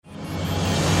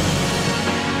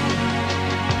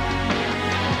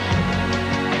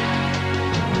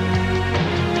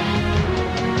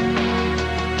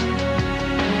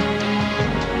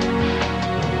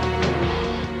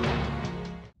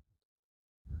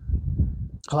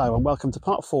Hello and welcome to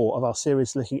part 4 of our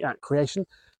series looking at creation,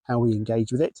 how we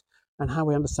engage with it and how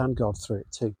we understand God through it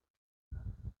too.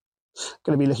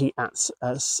 Going to be looking at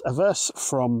some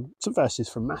verses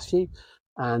from Matthew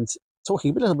and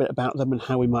talking a little bit about them and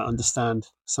how we might understand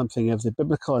something of the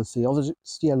biblical and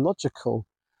theological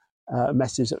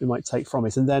message that we might take from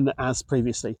it. And then, as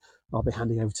previously, I'll be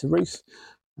handing over to Ruth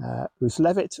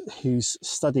Levitt, whose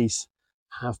studies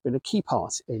have been a key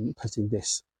part in putting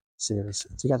this series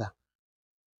together.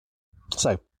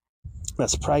 So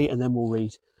let's pray and then we'll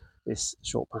read this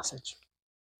short passage.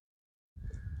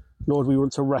 Lord, we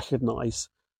want to recognise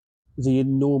the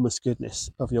enormous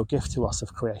goodness of your gift to us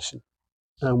of creation,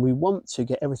 and we want to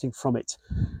get everything from it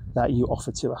that you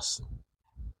offer to us.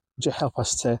 Would you help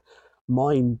us to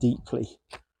mine deeply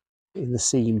in the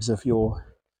seams of your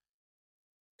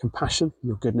compassion,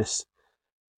 your goodness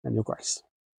and your grace.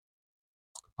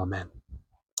 Amen.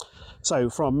 So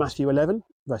from Matthew 11,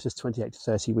 verses 28 to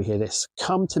 30, we hear this.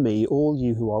 Come to me, all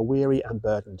you who are weary and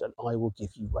burdened, and I will give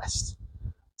you rest.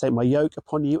 Take my yoke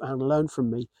upon you and learn from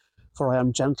me, for I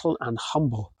am gentle and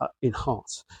humble in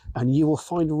heart, and you will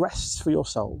find rest for your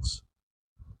souls.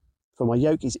 For my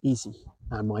yoke is easy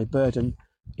and my burden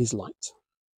is light.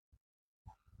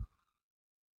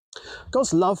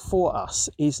 God's love for us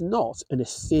is not an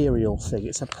ethereal thing,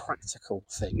 it's a practical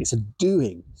thing, it's a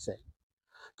doing thing.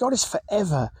 God is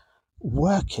forever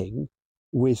working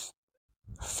with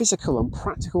physical and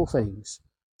practical things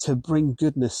to bring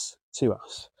goodness to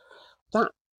us.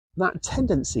 That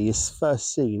tendency is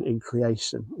first seen in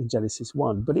creation in Genesis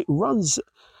 1, but it runs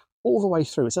all the way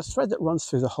through. It's a thread that runs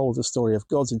through the whole of the story of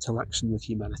God's interaction with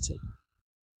humanity.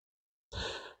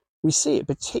 We see it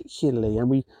particularly, and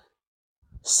we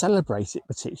celebrate it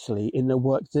particularly in the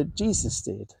work that Jesus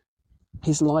did,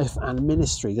 his life and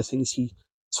ministry, the things he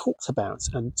talked about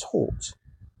and taught,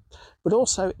 but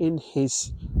also in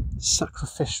his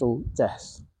sacrificial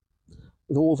death,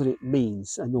 with all that it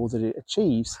means and all that it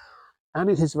achieves, and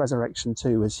in his resurrection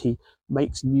too, as he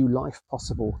makes new life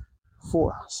possible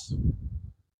for us.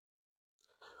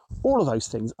 All of those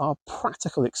things are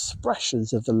practical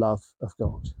expressions of the love of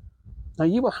God. Now,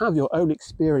 you will have your own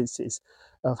experiences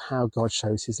of how God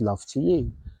shows his love to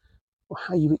you, or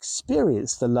how you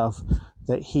experience the love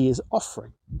that he is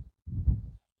offering.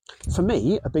 For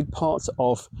me, a big part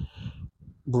of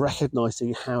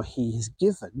recognizing how he has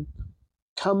given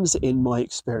comes in my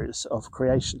experience of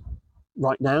creation.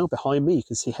 Right now, behind me, you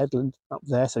can see headland up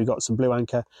there. So we've got some blue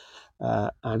anchor,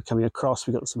 and coming across,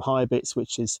 we've got some higher bits,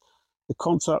 which is the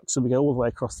Quantux, and we go all the way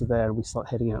across to there, and we start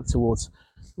heading out towards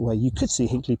where you could see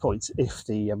Hinkley Point if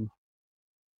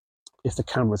the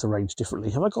camera's arranged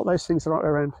differently. Have I got those things the right way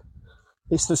around?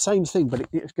 It's the same thing, but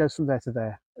it goes from there to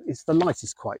there. The light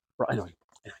is quite bright. Anyway.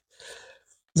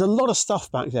 There's a lot of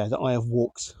stuff back there that I have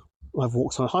walked. I've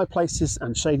walked on high places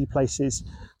and shady places.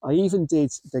 I even did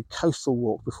the coastal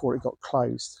walk before it got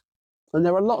closed. And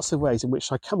there are lots of ways in which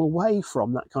I come away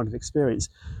from that kind of experience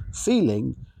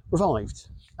feeling revived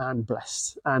and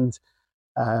blessed and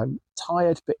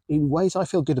tired, but in ways I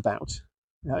feel good about,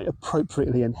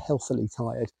 appropriately and healthily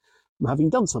tired from having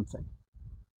done something.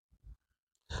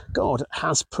 God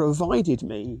has provided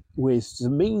me with the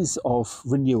means of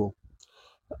renewal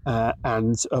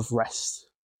and of rest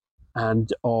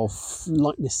and of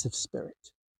lightness of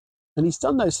spirit. And he's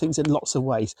done those things in lots of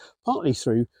ways, partly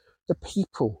through the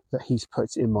people that he's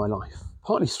put in my life,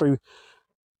 partly through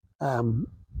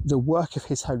the work of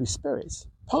his Holy Spirit,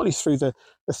 partly through the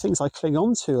things I cling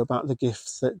on to about the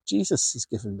gifts that Jesus has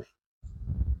given me,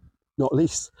 not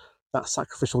least that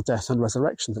sacrificial death and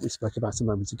resurrection that we spoke about a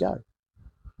moment ago.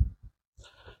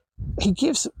 He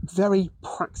gives very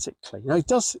practically. Now, he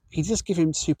does give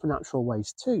him supernatural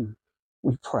ways too.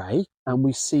 We pray and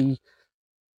we see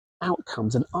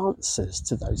outcomes and answers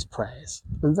to those prayers.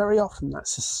 And very often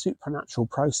that's a supernatural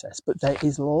process, but there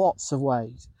is lots of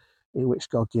ways in which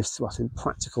God gives to us in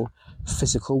practical,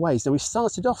 physical ways. Now, we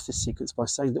started off this sequence by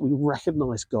saying that we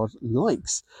recognise God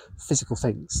likes physical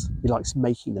things. He likes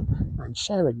making them and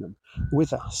sharing them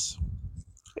with us.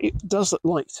 It does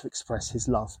like to express his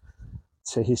love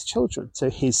to his children,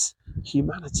 to his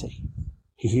humanity,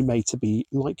 who he made to be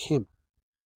like him.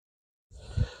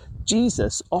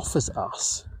 Jesus offers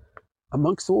us,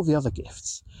 amongst all the other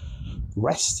gifts,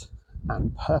 rest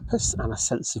and purpose and a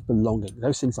sense of belonging.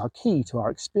 Those things are key to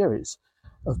our experience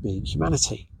of being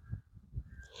humanity.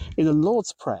 In the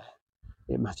Lord's Prayer,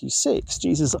 in Matthew 6,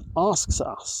 Jesus asks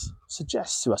us,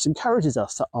 suggests to us, encourages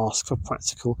us to ask for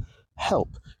practical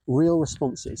help, real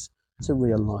responses to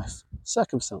real life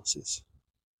circumstances.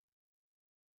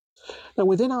 Now,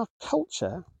 within our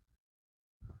culture,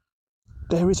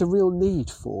 there is a real need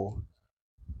for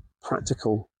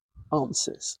practical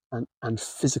answers and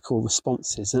physical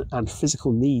responses and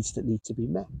physical needs that need to be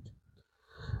met.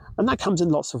 And that comes in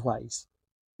lots of ways.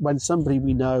 When somebody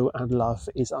we know and love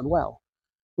is unwell,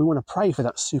 we want to pray for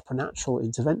that supernatural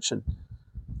intervention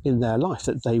in their life,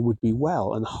 that they would be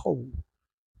well and whole.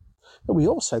 But we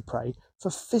also pray for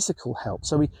physical help.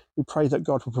 So we pray that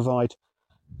God will provide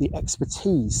the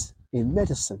expertise in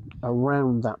medicine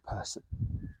around that person.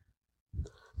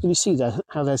 And you see there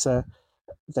how there's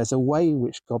a way in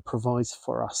which God provides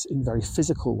for us in very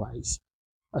physical ways,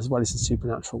 as well as in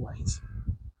supernatural ways.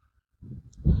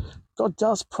 God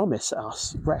does promise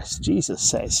us rest. Jesus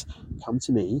says, "Come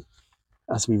to me,"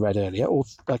 as we read earlier, or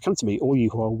 "Come to me, all you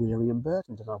who are weary and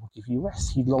burdened, and I will give you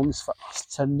rest." He longs for us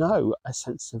to know a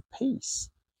sense of peace.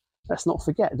 Let's not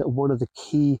forget that one of the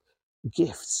key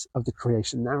gifts of the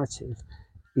creation narrative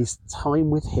is time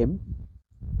with him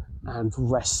and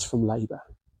rest from labour.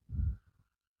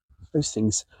 Those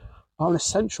things are an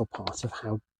essential part of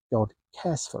how God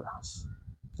cares for us.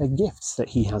 They're gifts that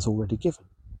he has already given.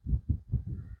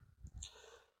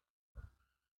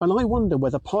 And I wonder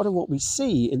whether part of what we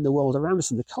see in the world around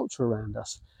us and the culture around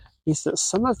us is that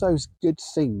some of those good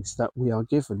things that we are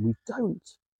given, we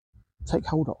don't take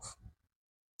hold of.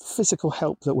 Physical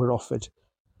help that we're offered,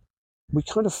 we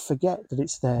kind of forget that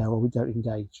it's there, or we don't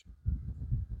engage.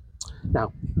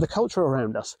 Now, the culture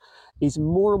around us is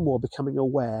more and more becoming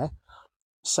aware,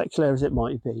 secular as it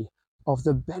might be, of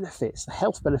the benefits, the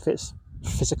health benefits,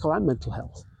 physical and mental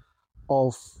health,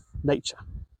 of nature.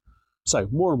 So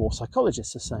more and more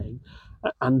psychologists are saying,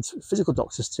 and physical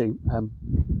doctors too,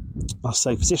 are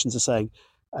saying, physicians are saying,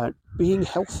 being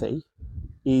healthy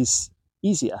is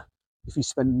easier if you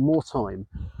spend more time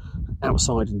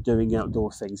outside and doing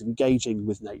outdoor things, engaging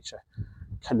with nature,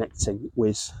 connecting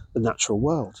with the natural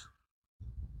world.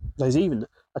 There's even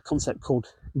a concept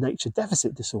called nature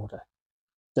deficit disorder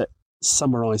that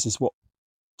summarises what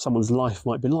someone's life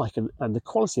might be like and the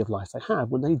quality of life they have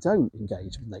when they don't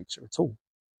engage with nature at all.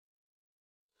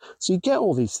 So you get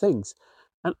all these things,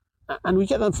 and we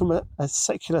get them from a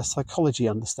secular psychology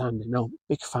understanding. Now,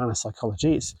 big fan of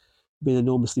psychology. It's been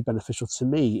enormously beneficial to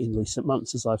me in recent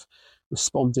months as I've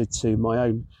responded to my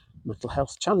own mental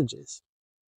health challenges.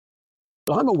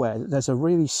 But I'm aware that there's a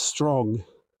really strong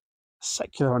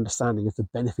secular understanding of the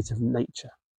benefit of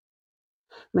nature.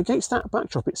 And against that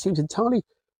backdrop, it seems entirely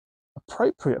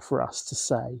appropriate for us to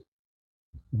say,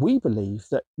 we believe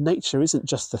that nature isn't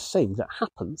just a thing that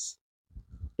happens.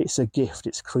 It's a gift,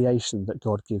 it's creation that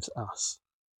God gives us.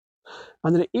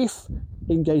 And that if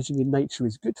engaging in nature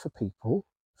is good for people,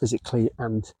 physically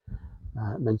and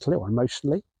mentally or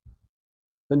emotionally,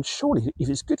 then surely if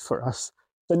it's good for us,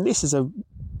 then this is an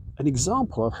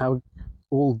example of how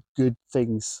all good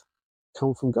things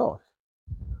come from God.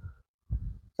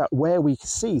 That where we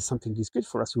see something is good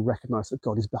for us, we recognise that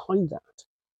God is behind that.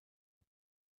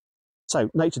 So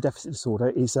nature deficit disorder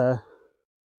is a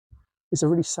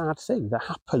really sad thing that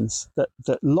happens, that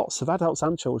lots of adults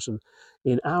and children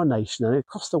in our nation and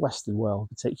across the Western world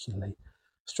particularly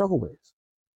struggle with.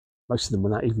 Most of them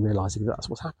without even realising that that's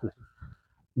what's happening.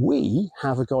 We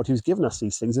have a God who's given us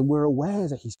these things, and we're aware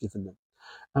that he's given them.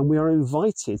 And we are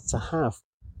invited to have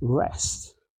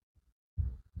rest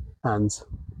and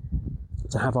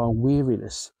to have our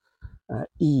weariness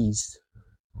eased.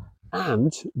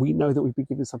 And we know that we've been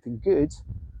given something good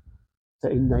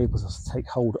that enables us to take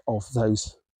hold of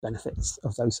those benefits,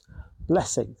 of those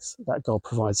blessings that God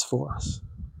provides for us.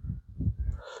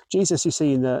 Jesus, you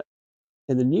see in the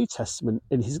New Testament,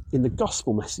 in the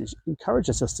gospel message,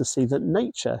 encourages us to see that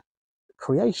nature,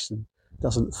 creation,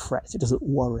 doesn't fret, it doesn't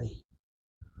worry.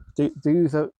 Do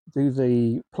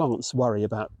the plants worry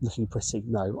about looking pretty?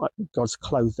 No, God's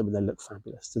clothed them and they look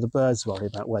fabulous. Do the birds worry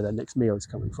about where their next meal is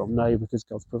coming from? No, because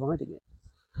God's providing it.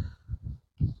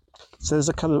 So there's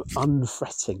a kind of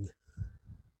unfretting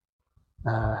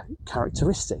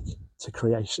characteristic to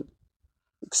creation,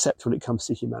 except when it comes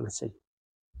to humanity.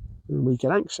 And we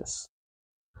get anxious.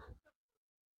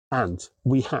 And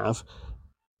we have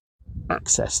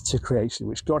access to creation,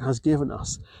 which God has given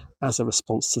us as a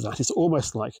response to that. It's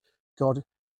almost like God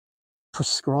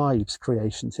prescribes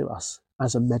creation to us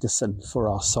as a medicine for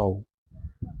our soul.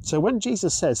 So when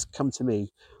Jesus says, "Come to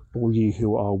me, all you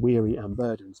who are weary and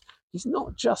burdened," he's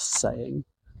not just saying,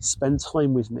 "Spend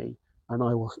time with me and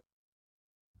I will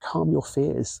calm your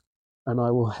fears and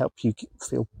I will help you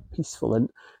feel peaceful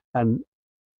and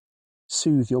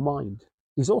soothe your mind."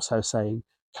 He's also saying,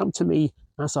 "Come to me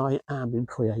as I am in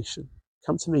creation.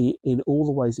 Come to me in all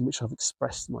the ways in which I've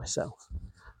expressed myself,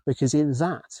 because in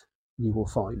that you will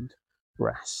find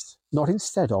rest." Not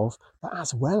instead of, but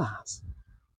as well as.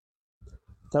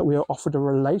 that we are offered a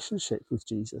relationship with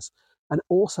Jesus and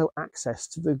also access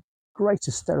to the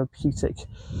greatest therapeutic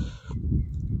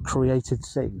created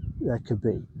thing there could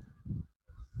be.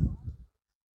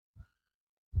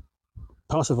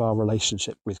 Part of our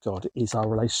relationship with God is our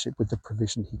relationship with the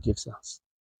provision he gives us.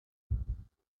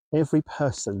 Every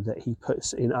person that he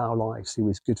puts in our lives who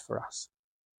is good for us,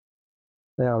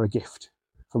 they are a gift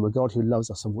from a God who loves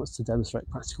us and wants to demonstrate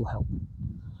practical help.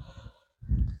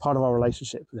 Part of our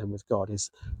relationship then with God is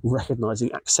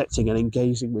recognizing, accepting and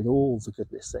engaging with all the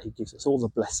goodness that he gives us, all the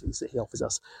blessings that he offers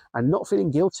us, and not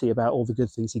feeling guilty about all the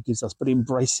good things he gives us, but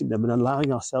embracing them and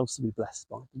allowing ourselves to be blessed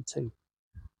by them too.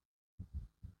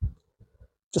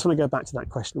 Just want to go back to that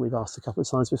question we've asked a couple of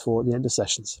times before at the end of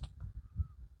sessions.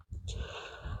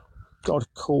 God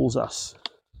calls us,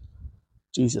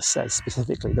 Jesus says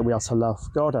specifically, that we are to love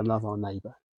God and love our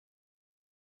neighbour.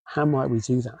 How might we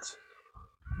do that?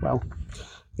 Well,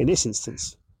 in this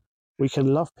instance, we can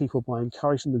love people by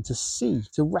encouraging them to see,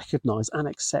 to recognise and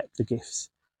accept the gifts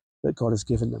that God has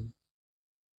given them.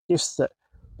 Gifts that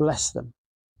bless them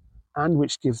and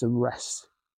which give them rest.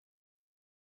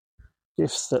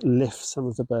 Gifts that lift some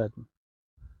of the burden.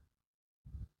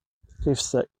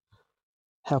 Gifts that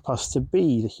help us to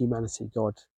be the humanity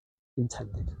God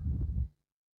intended.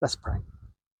 Let's pray.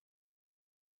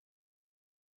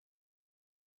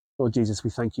 Lord Jesus, we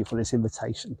thank you for this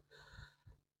invitation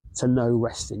to know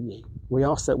rest in you. We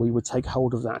ask that we would take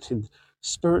hold of that in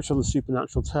spiritual and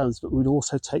supernatural terms, but we would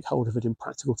also take hold of it in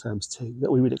practical terms too,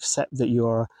 that we would accept that you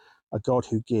are a God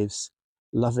who gives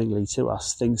lovingly to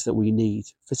us things that we need,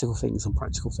 physical things and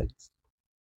practical things.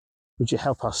 Would you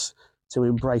help us to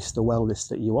embrace the wellness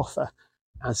that you offer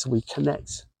as we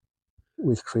connect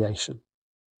with creation,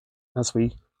 as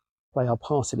we play our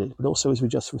part in it, but also as we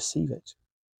just receive it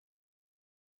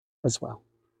as well.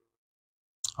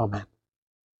 Amen.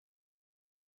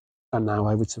 And now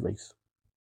over to Ruth.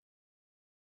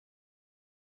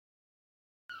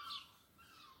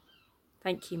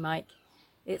 Thank you, Mike.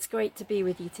 It's great to be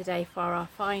with you today for our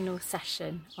final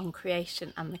session on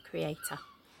creation and the Creator.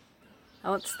 I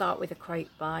want to start with a quote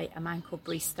by a man called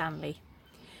Bruce Stanley.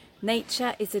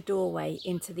 Nature is a doorway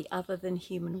into the other than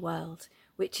human world,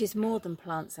 which is more than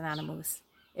plants and animals.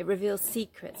 It reveals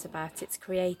secrets about its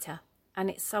creator, and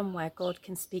it's somewhere God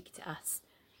can speak to us.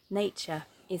 Nature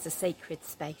is a sacred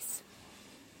space.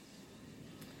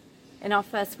 In our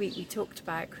first week, we talked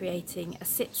about creating a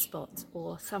sit spot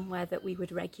or somewhere that we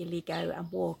would regularly go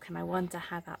and walk, and I wonder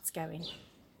how that's going.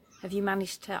 Have you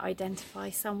managed to identify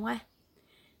somewhere?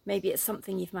 Maybe it's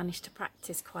something you've managed to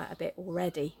practice quite a bit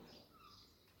already.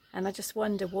 And I just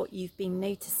wonder what you've been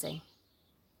noticing.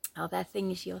 Are there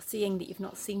things you're seeing that you've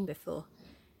not seen before?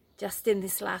 Just in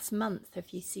this last month, have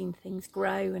you seen things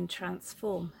grow and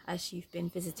transform as you've been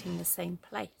visiting the same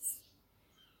place?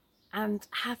 And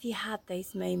have you had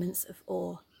those moments of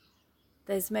awe?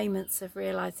 Those moments of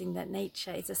realising that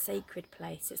nature is a sacred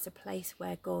place. It's a place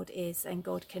where God is and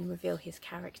God can reveal his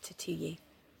character to you.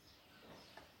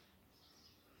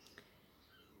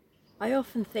 I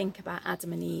often think about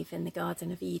Adam and Eve in the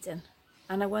Garden of Eden,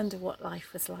 and I wonder what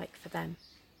life was like for them.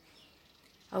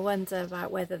 I wonder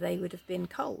about whether they would have been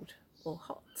cold or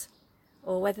hot,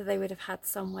 or whether they would have had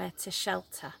somewhere to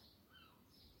shelter.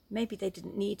 Maybe they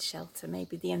didn't need shelter.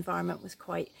 Maybe the environment was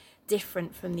quite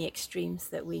different from the extremes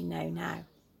that we know now.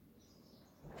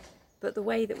 But the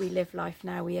way that we live life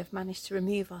now, we have managed to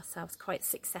remove ourselves quite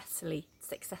successfully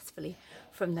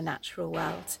from the natural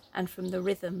world and from the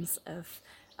rhythms of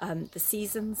the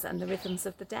seasons and the rhythms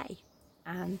of the day.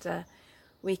 And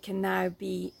we can now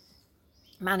be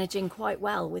managing quite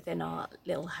well within our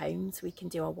little homes. We can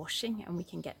do our washing and we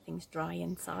can get things dry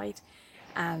inside,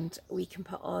 and we can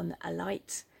put on a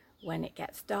light when it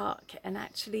gets dark, and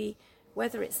actually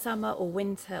whether it's summer or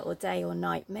winter or day or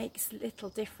night makes little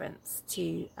difference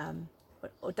to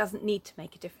or doesn't need to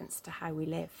make a difference to how we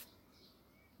live.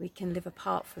 We can live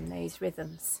apart from those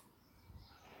rhythms,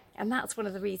 and that's one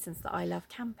of the reasons that I love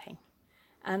camping.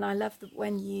 And I love that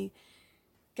when you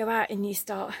go out and you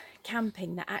start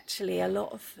camping, that actually a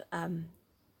lot of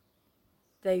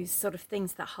those sort of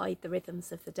things that hide the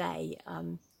rhythms of the day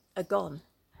are gone.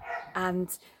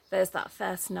 And there's that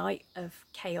first night of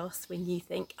chaos when you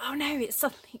think, oh no, it's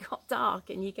suddenly got dark,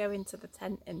 and you go into the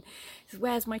tent and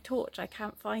where's my torch? I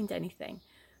can't find anything.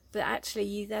 But actually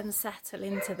you then settle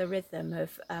into the rhythm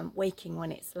of waking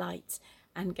when it's light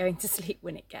and going to sleep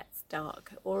when it gets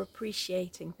dark, or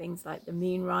appreciating things like the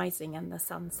moon rising and the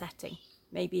sun setting.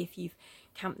 Maybe if you've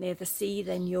camped near the sea,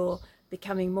 then you're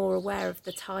becoming more aware of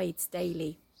the tides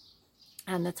daily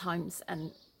and the times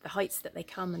and the heights that they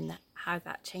come and how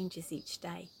that changes each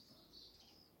day.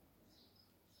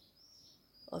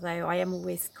 although I am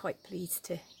always quite pleased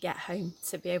to get home,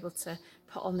 to be able to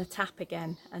put on the tap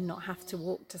again and not have to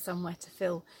walk to somewhere to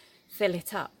fill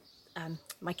it up,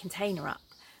 my container up.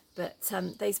 But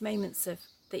those moments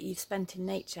that you've spent in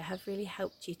nature have really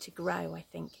helped you to grow, I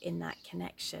think, in that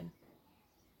connection.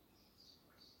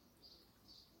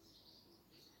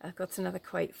 I've got another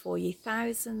quote for you.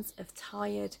 Thousands of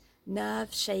tired,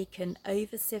 nerve-shaken,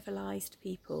 over-civilized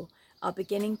people are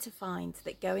beginning to find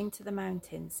that going to the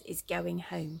mountains is going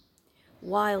home.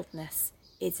 Wildness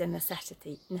is a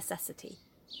necessity.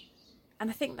 And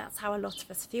I think that's how a lot of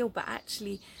us feel. But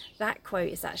actually, that quote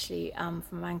is actually from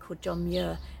a man called John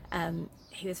Muir,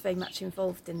 who was very much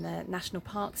involved in the national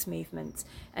parks movement,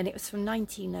 and it was from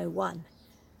 1901.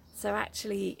 So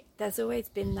actually, there's always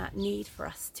been that need for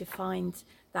us to find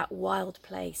that wild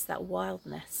place, that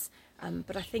wildness.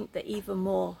 But I think that even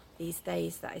more these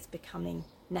days, that is becoming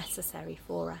necessary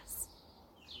for us.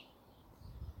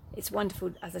 It's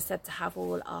wonderful, as I said, to have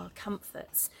all our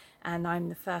comforts, and I'm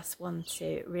the first one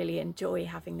to really enjoy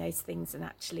having those things and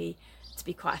actually to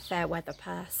be quite a fair weather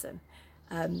person.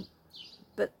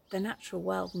 But the natural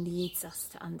world needs us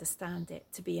to understand it,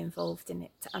 to be involved in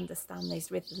it, to understand those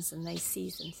rhythms and those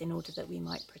seasons in order that we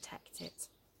might protect it.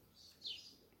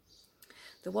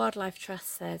 The Wildlife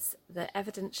Trust says that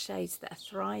evidence shows that a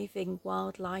thriving,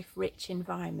 wildlife-rich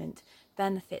environment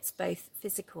benefits both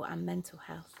physical and mental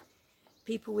health.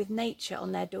 People with nature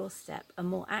on their doorstep are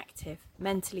more active,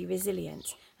 mentally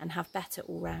resilient, and have better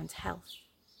all-round health.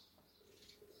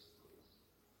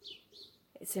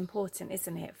 It's important,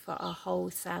 isn't it, for our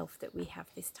whole self that we have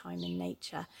this time in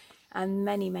nature. And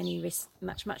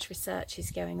much research is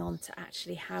going on to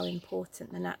actually how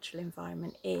important the natural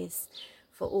environment is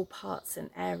for all parts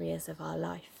and areas of our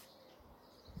life.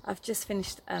 I've just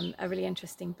finished a really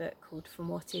interesting book called From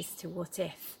What Is to What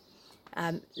If,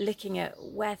 looking at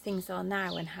where things are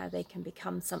now and how they can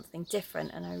become something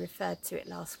different. And I referred to it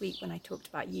last week when I talked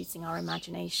about using our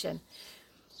imagination.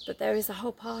 But there is a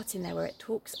whole part in there where it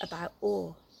talks about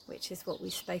awe, which is what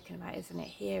we've spoken about, isn't it?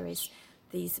 Here is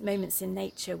these moments in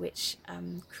nature which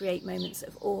create moments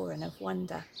of awe and of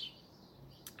wonder.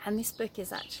 And this book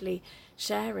is actually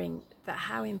sharing that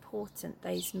how important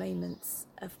those moments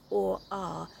of awe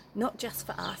are, not just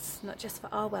for us, not just for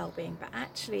our well-being, but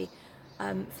actually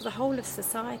for the whole of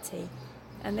society.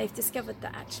 And they've discovered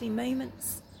that actually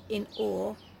moments in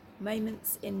awe,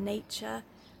 moments in nature,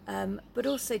 but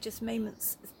also just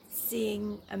moments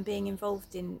seeing and being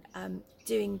involved in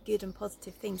doing good and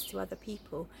positive things to other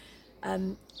people,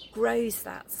 grows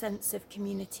that sense of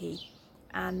community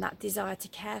and that desire to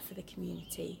care for the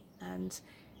community. And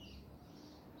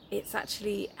it's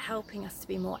actually helping us to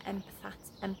be more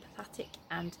empathetic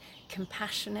and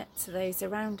compassionate to those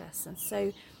around us. And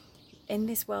so in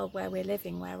this world where we're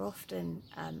living, where often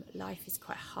life is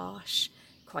quite harsh,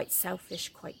 quite selfish,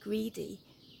 quite greedy,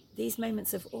 these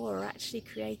moments of awe are actually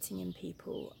creating in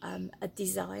people a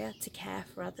desire to care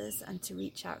for others and to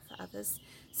reach out for others.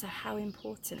 So how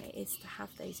important it is to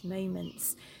have those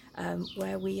moments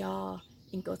where we are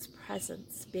in God's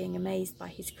presence, being amazed by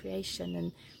his creation,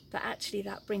 and that actually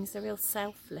that brings a real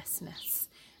selflessness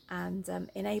and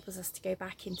enables us to go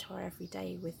back into our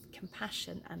everyday with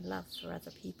compassion and love for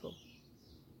other people.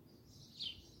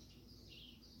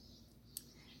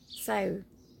 So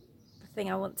the thing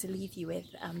I want to leave you with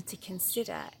to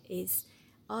consider is,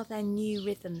 are there new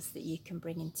rhythms that you can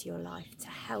bring into your life to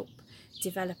help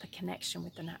develop a connection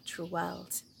with the natural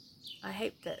world? I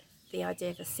hope that the idea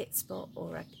of a sit spot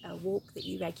or a walk that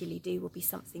you regularly do will be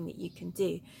something that you can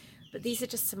do. But these are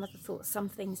just some other thoughts, some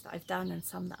things that I've done and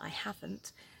some that I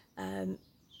haven't,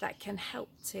 that can help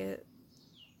to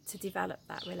develop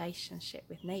that relationship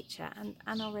with nature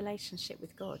and our relationship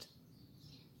with God.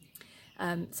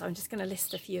 So I'm just going to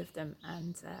list a few of them,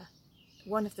 and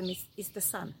one of them is the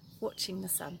sun, watching the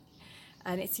sun.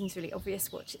 And it seems really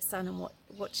obvious, watch its sun and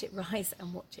watch it rise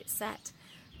and watch it set.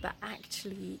 But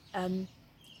actually,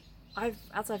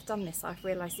 as I've done this, I've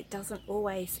realised it doesn't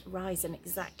always rise in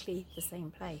exactly the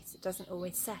same place. It doesn't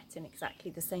always set in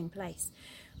exactly the same place.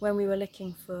 When we were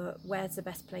looking for where's the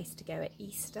best place to go at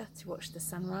Easter to watch the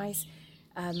sunrise,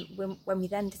 when we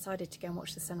then decided to go and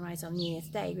watch the sunrise on New Year's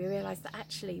Day, we realised that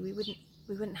actually we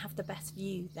wouldn't have the best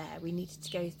view there. We needed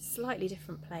to go to a slightly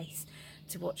different place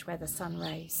to watch where the sun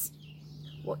rose.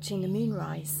 Watching the moon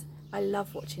rise. I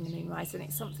love watching the moon rise, and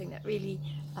it's something that really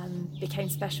became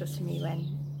special to me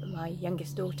when my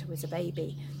youngest daughter was a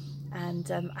baby. And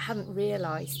I hadn't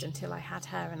realised until I had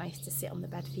her, and I used to sit on the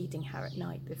bed feeding her at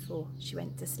night before she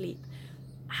went to sleep,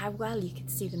 how well you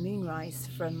could see the moon rise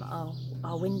from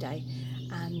our window.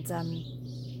 And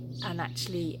and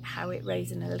actually how it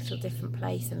rose in a little different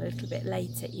place and a little bit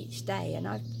later each day. And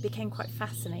I became quite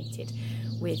fascinated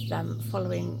with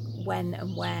following when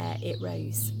and where it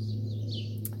rose.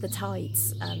 The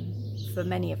tides, for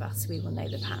many of us, we will know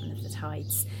the pattern of the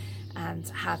tides and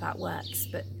how that works,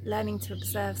 but learning to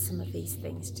observe some of these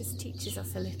things just teaches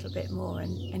us a little bit more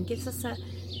and gives us a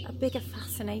bigger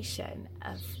fascination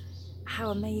of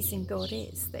how amazing God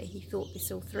is, that he thought this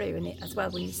all through. And as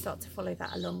well, when you start to follow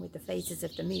that along with the phases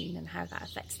of the moon and how that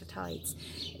affects the tides,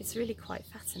 it's really quite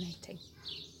fascinating.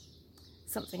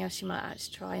 Something else you might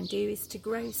actually try and do is to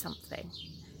grow something.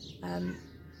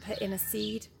 Put in a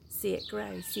seed, see it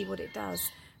grow, see what it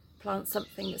does. Plant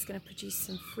something that's going to produce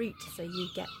some fruit, so you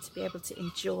get to be able to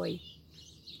enjoy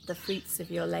the fruits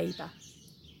of your labour.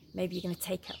 Maybe you're going to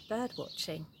take up bird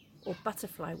watching or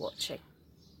butterfly watching.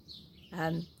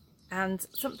 And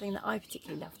something that I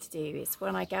particularly love to do is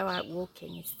when I go out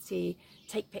walking is to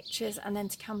take pictures and then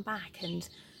to come back and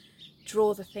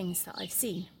draw the things that I've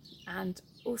seen. And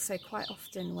also quite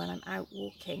often when I'm out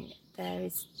walking, I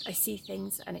see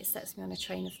things and it sets me on a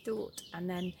train of thought, and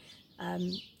then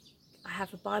I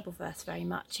have a Bible verse very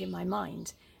much in my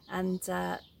mind, and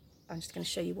I'm just going to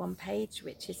show you one page,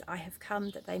 which is, I have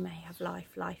come that they may have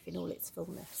life, life in all its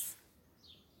fullness.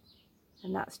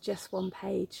 And that's just one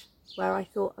page where I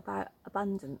thought about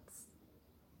abundance.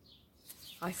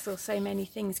 I saw so many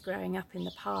things growing up in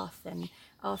the path, and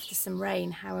after some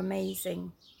rain, how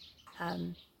amazingly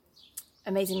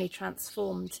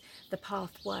transformed the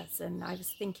path was, and I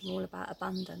was thinking all about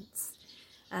abundance.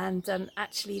 And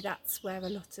actually that's where a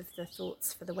lot of the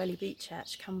thoughts for the Welly Boot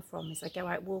Church come from, is I go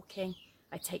out walking,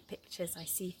 I take pictures, I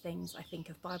see things, I think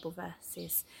of Bible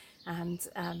verses, and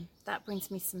that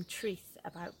brings me some truth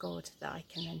about God that I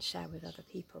can then share with other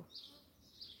people.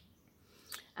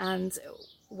 And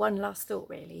one last thought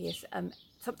really is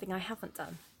something I haven't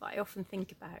done, but I often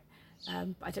think about.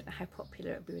 I don't know how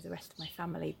popular it will be with the rest of my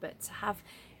family, but to have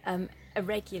a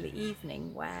regular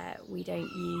evening where we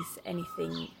don't use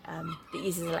anything that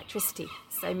uses electricity.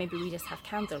 So maybe we just have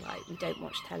candlelight, we don't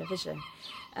watch television,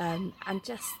 and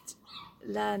just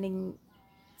learning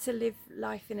to live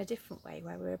life in a different way,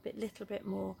 where we're a little bit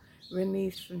more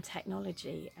removed from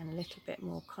technology and a little bit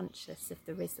more conscious of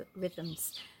the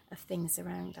rhythms of things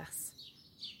around us.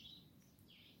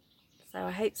 So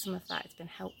I hope some of that has been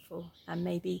helpful, and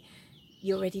maybe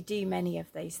you already do many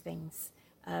of those things.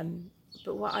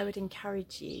 But what I would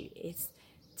encourage you is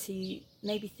to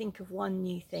maybe think of one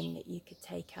new thing that you could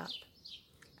take up,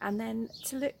 and then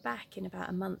to look back in about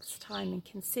a month's time and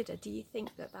consider, do you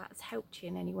think that that's helped you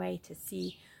in any way to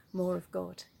see more of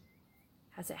God?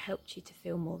 Has it helped you to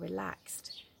feel more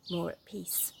relaxed, more at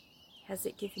peace? Has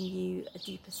it given you a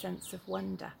deeper sense of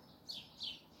wonder?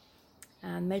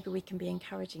 And maybe we can be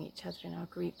encouraging each other in our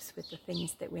groups with the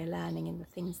things that we're learning and the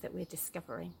things that we're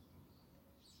discovering.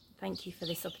 Thank you for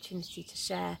this opportunity to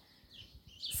share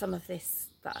some of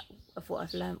of what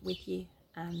I've learnt with you,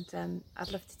 and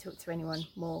I'd love to talk to anyone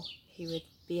more who would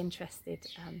be interested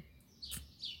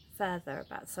further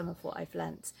about some of what I've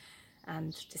learnt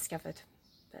and discovered.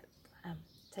 But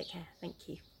take care. Thank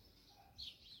you.